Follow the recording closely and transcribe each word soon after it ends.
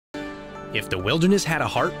If the wilderness had a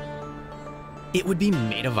heart, it would be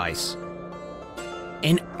made of ice.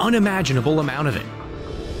 An unimaginable amount of it.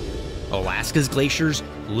 Alaska's glaciers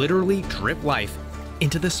literally drip life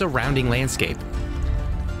into the surrounding landscape.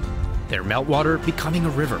 Their meltwater becoming a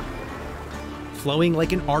river, flowing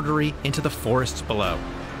like an artery into the forests below.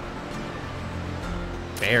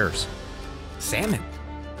 Bears, salmon,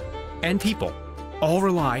 and people all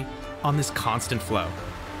rely on this constant flow.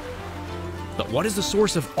 But what does the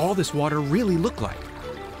source of all this water really look like?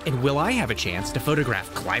 And will I have a chance to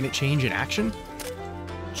photograph climate change in action?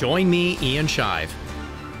 Join me, Ian Shive,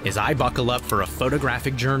 as I buckle up for a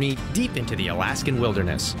photographic journey deep into the Alaskan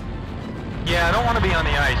wilderness. Yeah, I don't want to be on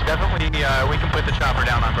the ice. Definitely, we can put the chopper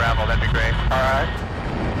down on gravel. That'd be great. All right.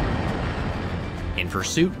 In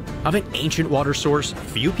pursuit of an ancient water source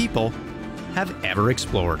few people have ever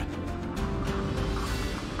explored.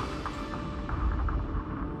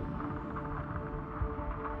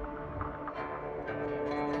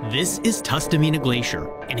 This is Tustumena Glacier,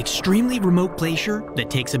 an extremely remote glacier that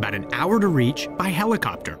takes about an hour to reach by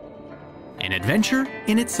helicopter. An adventure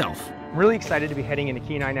in itself. I'm really excited to be heading into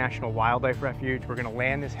Kenai National Wildlife Refuge. We're going to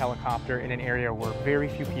land this helicopter in an area where very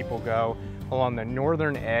few people go, along the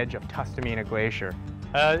northern edge of Tustumena Glacier.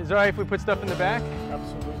 Is it all right if we put stuff in the back?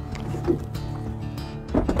 Absolutely.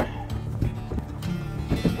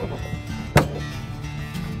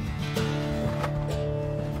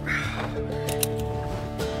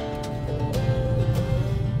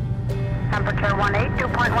 Temperature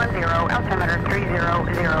 182.10, altimeter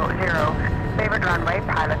 3000. Favored runway,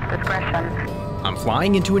 pilot's discretion. I'm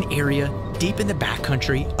flying into an area deep in the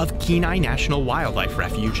backcountry of Kenai National Wildlife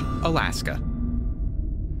Refuge, Alaska.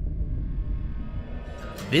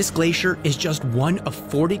 This glacier is just one of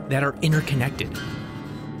 40 that are interconnected,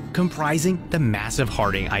 comprising the massive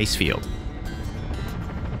Harding ice field.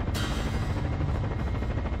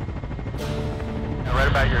 Right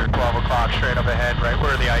about your 12 o'clock, straight up ahead, right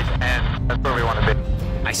where the ice ends. That's where we want to be.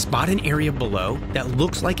 I spot an area below that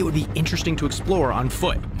looks like it would be interesting to explore on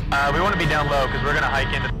foot. We want to be down low because we're going to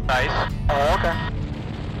hike into the ice. Oh, okay.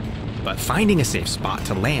 But finding a safe spot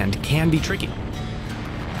to land can be tricky.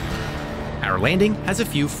 Our landing has a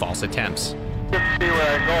few false attempts. Just see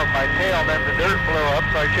where I go with my tail, then the dirt blew up,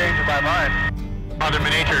 so I changed my mind. Mother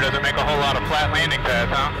Nature doesn't make a whole lot of flat landing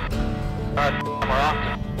pads, huh? More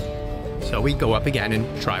often. So we go up again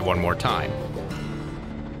and try one more time.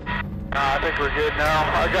 I think we're good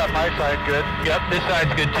now. I got my side good. Yep, this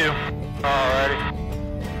side's good too. Alrighty.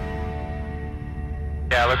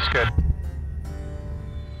 Yeah, looks good.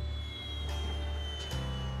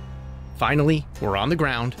 Finally, we're on the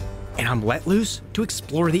ground, and I'm let loose to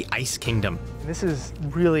explore the Ice Kingdom. This is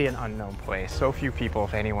really an unknown place. So few people,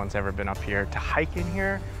 if anyone's ever been up here, to hike in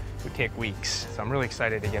here would take weeks. So I'm really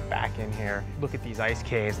excited to get back in here, look at these ice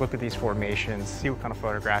caves, look at these formations, see what kind of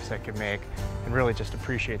photographs I can make, and really just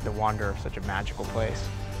appreciate the wonder of such a magical place.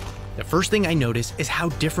 The first thing I notice is how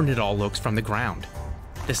different it all looks from the ground.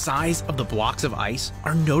 The size of the blocks of ice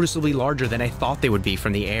are noticeably larger than I thought they would be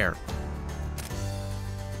from the air.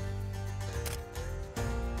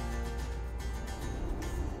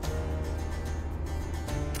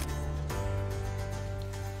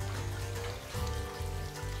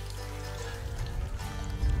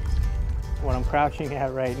 What I'm crouching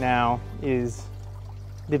at right now is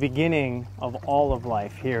the beginning of all of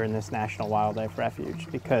life here in this National Wildlife Refuge,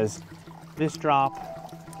 because this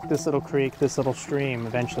drop, this little creek, this little stream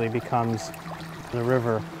eventually becomes the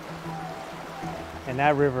river. And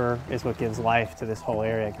that river is what gives life to this whole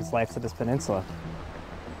area, gives life to this peninsula.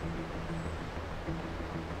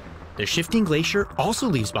 The shifting glacier also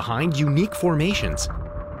leaves behind unique formations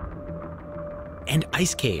and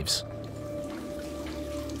ice caves.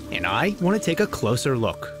 And I want to take a closer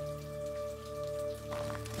look.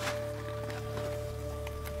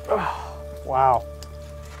 Oh, wow.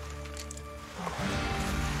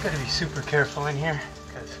 Gotta be super careful in here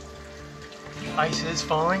because ice is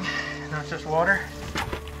falling, not just water.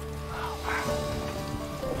 Oh,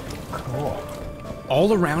 wow. Cool.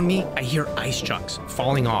 All around me, I hear ice chunks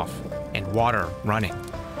falling off and water running.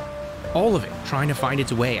 All of it trying to find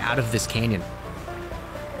its way out of this canyon,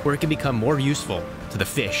 where it can become more useful to the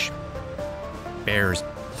fish, bears,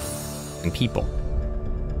 and people.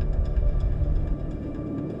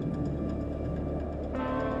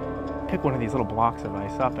 Pick one of these little blocks of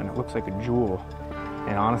ice up and it looks like a jewel.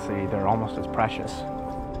 And honestly, they're almost as precious.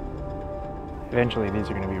 Eventually, these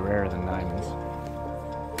are going to be rarer than diamonds.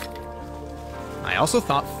 I also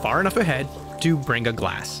thought far enough ahead to bring a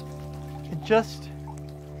glass. In just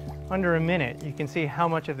under a minute, you can see how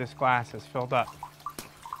much of this glass is filled up.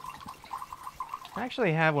 I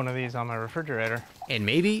actually have one of these on my refrigerator. And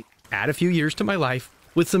maybe add a few years to my life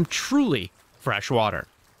with some truly fresh water.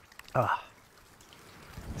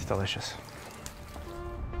 It's delicious.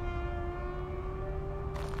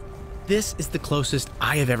 This is the closest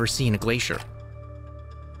I have ever seen a glacier.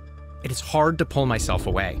 It is hard to pull myself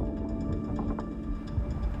away.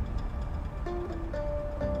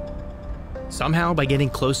 Somehow, by getting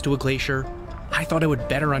close to a glacier, I thought I would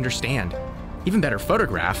better understand, even better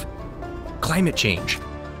photograph, climate change.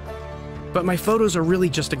 But my photos are really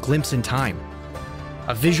just a glimpse in time,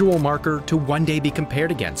 a visual marker to one day be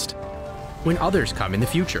compared against, when others come in the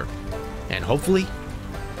future, and hopefully,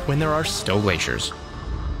 when there are still glaciers.